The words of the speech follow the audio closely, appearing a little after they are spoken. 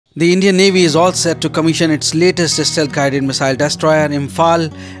The Indian Navy is all set to commission its latest stealth-guided missile destroyer Imphal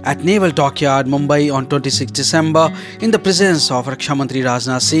at Naval Dockyard Mumbai on 26 December in the presence of Raksha Mantri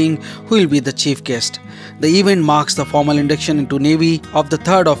Rajnath Singh, who will be the chief guest. The event marks the formal induction into Navy of the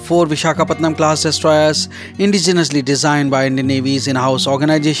third of four Visakhapatnam class destroyers indigenously designed by Indian Navy's in-house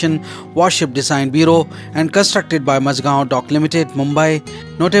organization Warship Design Bureau and constructed by Mazagon Dock Limited, Mumbai.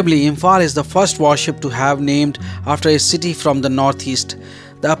 Notably, Imphal is the first warship to have named after a city from the northeast,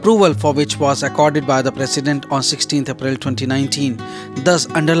 the approval for which was accorded by the President on 16 April 2019, thus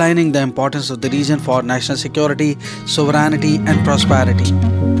underlining the importance of the region for national security, sovereignty and prosperity.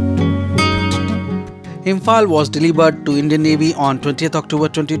 Imphal was delivered to Indian Navy on 20th October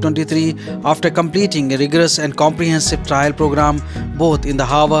 2023 after completing a rigorous and comprehensive trial program both in the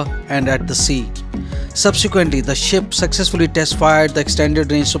harbour and at the sea. Subsequently, the ship successfully test-fired the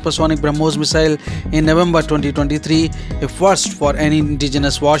extended-range supersonic BrahMos missile in November 2023, a first for any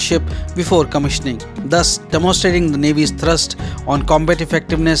indigenous warship before commissioning, thus demonstrating the Navy's thrust on combat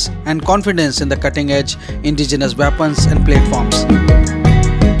effectiveness and confidence in the cutting-edge indigenous weapons and platforms.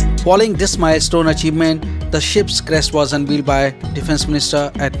 Following this milestone achievement, the ship's crest was unveiled by Defence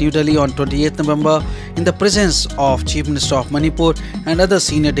Minister at New Delhi on 28 November in the presence of Chief Minister of Manipur and other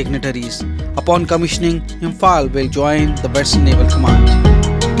senior dignitaries. Upon commissioning, Imphal will join the Western Naval Command.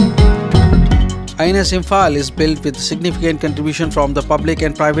 INS Imphal is built with significant contribution from the public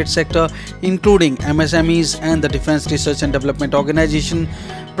and private sector, including MSMEs and the Defence Research and Development Organization.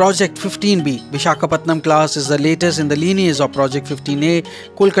 Project 15B Visakhapatnam class is the latest in the lineage of Project 15A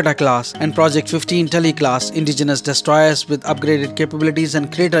Kolkata class and Project 15 Delhi class indigenous destroyers with upgraded capabilities and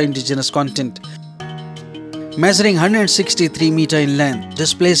greater indigenous content. Measuring 163 meters in length,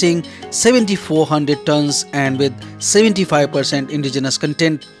 displacing 7,400 tons and with 75% indigenous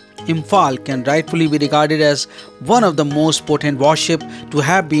content, Imphal can rightfully be regarded as one of the most potent warships to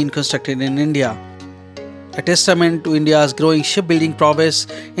have been constructed in India, a testament to India's growing shipbuilding prowess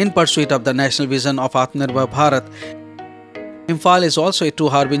in pursuit of the national vision of Atmanirbhar Bharat. Imphal is also a true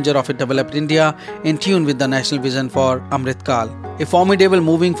harbinger of a developed India in tune with the national vision for Amrit Kal. A formidable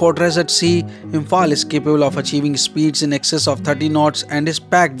moving fortress at sea, Imphal is capable of achieving speeds in excess of 30 knots and is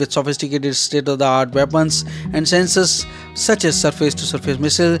packed with sophisticated state-of-the-art weapons and sensors such as surface-to-surface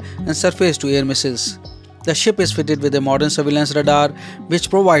missile and surface-to-air missiles. The ship is fitted with a modern surveillance radar which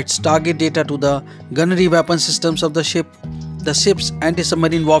provides target data to the gunnery weapon systems of the ship. The ship's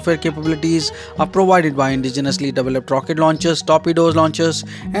anti-submarine warfare capabilities are provided by indigenously developed rocket launchers, torpedo launchers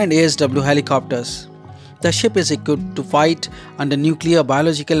and ASW helicopters. The ship is equipped to fight under nuclear,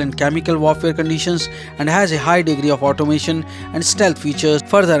 biological and chemical warfare conditions and has a high degree of automation and stealth features,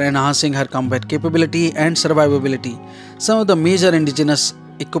 further enhancing her combat capability and survivability. Some of the major indigenous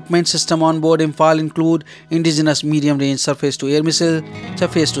equipment system on board Imphal include indigenous medium-range surface-to-air missile,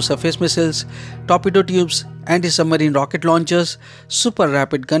 surface-to-surface missiles, torpedo tubes, anti-submarine rocket launchers, super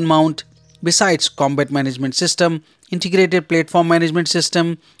rapid gun mount, besides combat management system, integrated platform management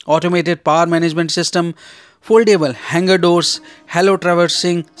system, automated power management system, foldable hangar doors, halo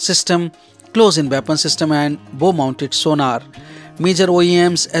traversing system, close-in weapon system and bow-mounted sonar. Major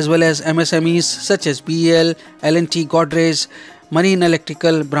OEMs as well as MSMEs such as BEL, L&T Godrej, Marine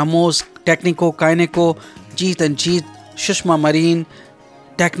Electrical, BrahMos, Technico, Kineco, Jeet and Jeet, Shushma Marine,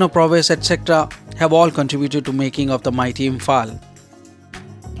 Techno Prowess, etc. have all contributed to making of the mighty Imphal.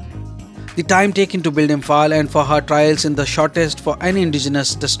 The time taken to build Imphal and for her trials in the shortest for any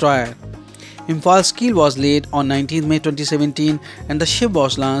indigenous destroyer. Imphal's keel was laid on 19 May 2017 and the ship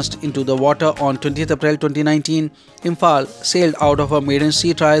was launched into the water on 20th April 2019. Imphal sailed out of her maiden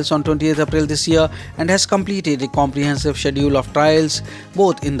sea trials on 20th April this year and has completed a comprehensive schedule of trials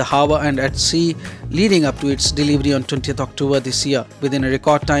both in the harbour and at sea leading up to its delivery on 20th October this year within a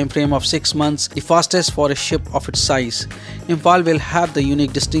record time frame of 6 months, the fastest for a ship of its size. Imphal will have the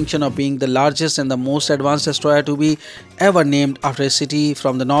unique distinction of being the largest and the most advanced destroyer to be ever named after a city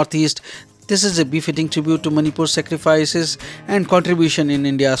from the northeast. This is a befitting tribute to Manipur's sacrifices and contribution in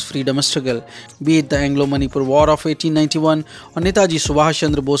India's freedom struggle, be it the Anglo-Manipur War of 1891 or Netaji Subhash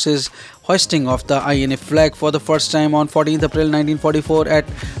Chandra Bose's hoisting of the INA flag for the first time on 14th April 1944 at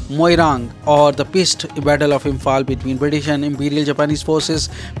Moirang, or the pitched Battle of Imphal between British and Imperial Japanese forces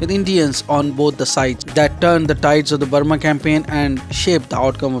with Indians on both the sides that turned the tides of the Burma campaign and shaped the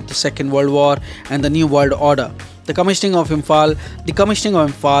outcome of the Second World War and the New World Order. The commissioning of Imphal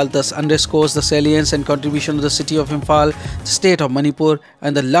thus underscores the salience and contribution of the city of Imphal, the state of Manipur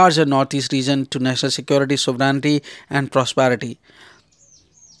and the larger northeast region to national security, sovereignty and prosperity.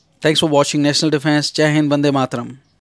 Thanks for watching National Defense. Jai Hind, Bande Mataram.